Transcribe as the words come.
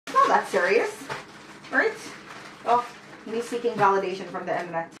that serious, right? Oh, me seeking validation from the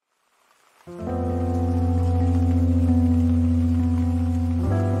internet.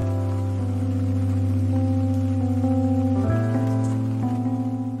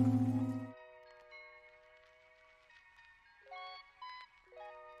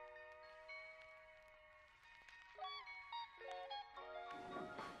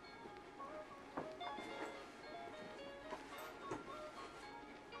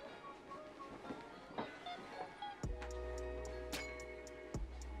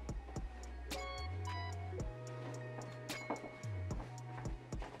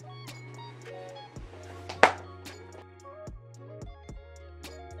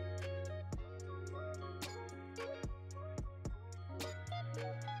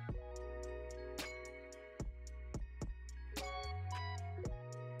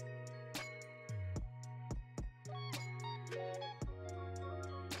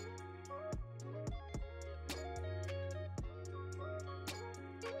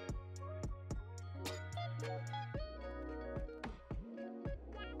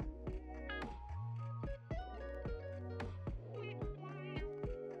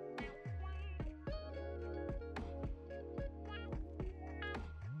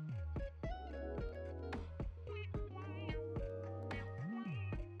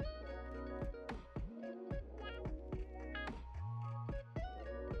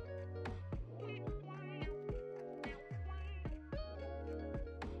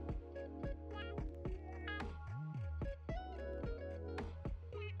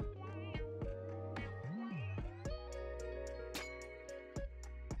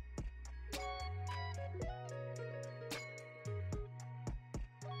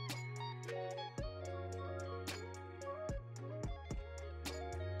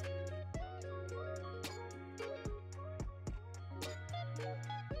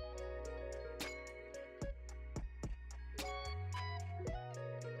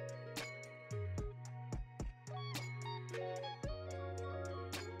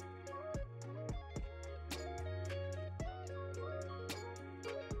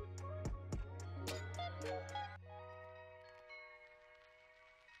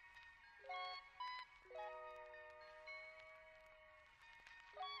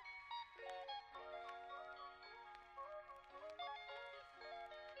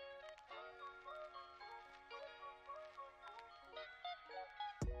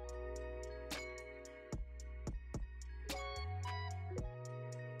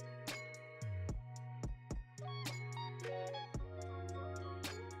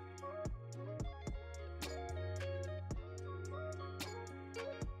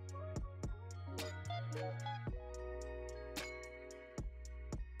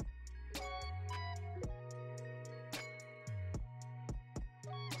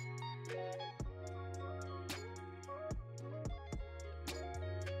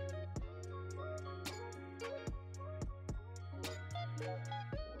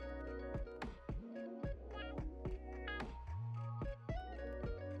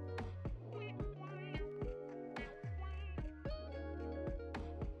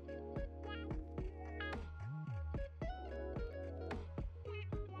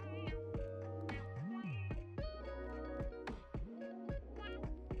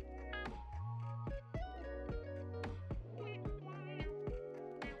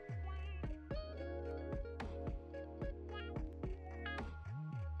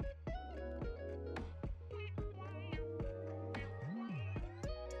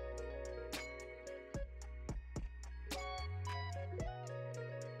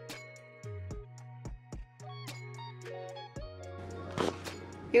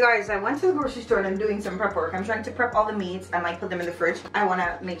 You guys, I went to the grocery store and I'm doing some prep work. I'm trying to prep all the meats and like put them in the fridge. I want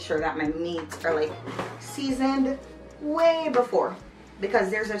to make sure that my meats are like seasoned way before, because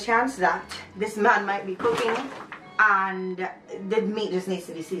there's a chance that this man might be cooking and the meat just needs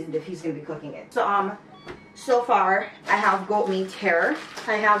to be seasoned if he's going to be cooking it. So far I have goat meat here.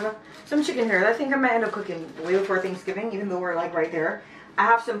 I have some chicken here that I think I might end up cooking way before Thanksgiving, even though we're like right there. I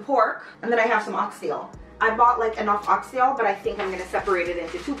have some pork and then I have some oxtail. I bought like enough oxtail, but I think I'm going to separate it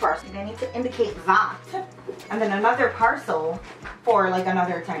into 2 parcels. And I need to indicate that. And then another parcel for like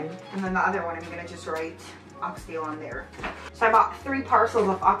another time. And then the other one I'm going to just write oxtail on there. So I bought 3 parcels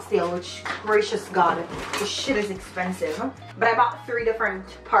of oxtail, which, gracious God, this shit is expensive. But I bought 3 different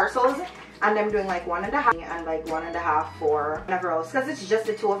parcels. And I'm doing like 1.5 and like 1.5 for whatever else. Because it's just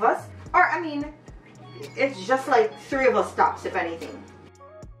the 2 of us. Or I mean, it's just like 3 of us tops, if anything.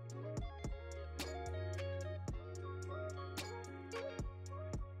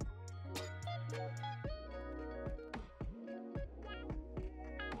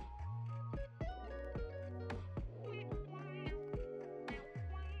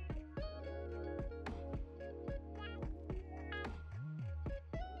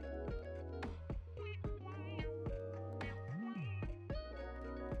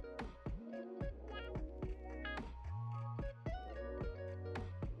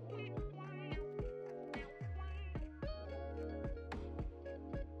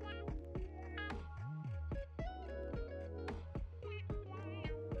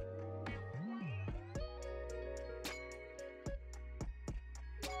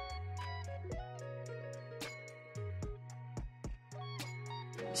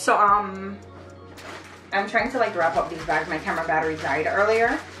 So I'm trying to like wrap up these bags. My camera battery died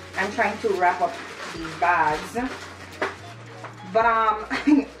earlier. I'm trying to wrap up these bags. But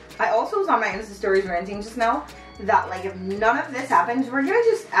I also was on my Insta stories ranting just now that like if none of this happens, we're gonna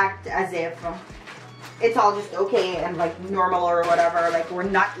just act as if it's all just okay and like normal or whatever. Like we're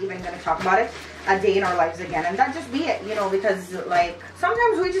not even gonna talk about it a day in our lives again, and that just be it, you know, because like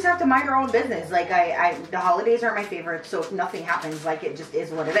sometimes we just have to mind our own business. Like the holidays are my favorite, so if nothing happens, like it just is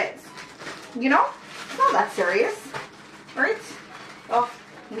what it is, you know. It's not that serious, right? Oh,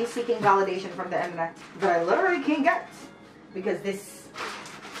 me seeking validation from the internet that I literally can't get because this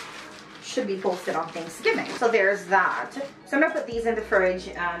should be posted on Thanksgiving. So there's that. So I'm gonna put these in the fridge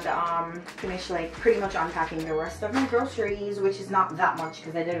and finish like pretty much unpacking the rest of my groceries, which is not that much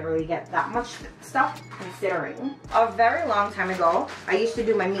because I didn't really get that much stuff considering. A very long time ago, I used to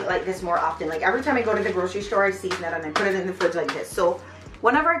do my meat like this more often. Like every time I go to the grocery store, I season it and I put it in the fridge like this. So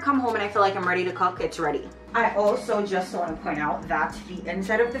whenever I come home and I feel like I'm ready to cook, it's ready. I also just want to point out that the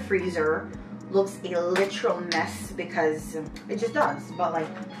inside of the freezer looks a literal mess because it just does, but like,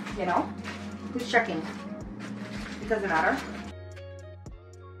 you know, who's checking? It doesn't matter.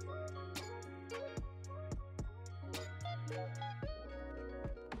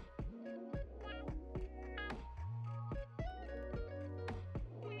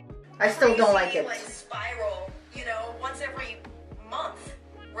 I still don't like it. Like spiral, you know, once every month,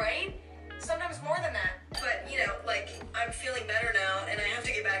 right? Sometimes more than that. But, you know, like, I'm feeling better now, and I have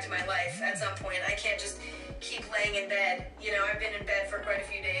to get back to my life at some point. I can't just keep laying in bed. You know, I've been in bed for quite a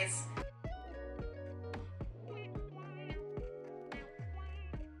few days.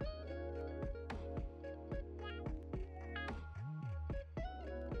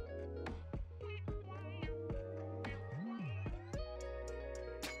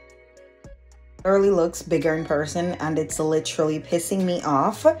 Literally looks bigger in person, and it's literally pissing me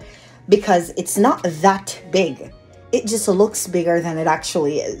off because it's not that big. It just looks bigger than it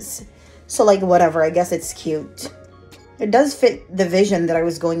actually is. So like whatever, I guess it's cute. It does fit the vision that I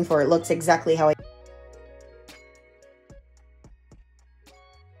was going for. It looks exactly how I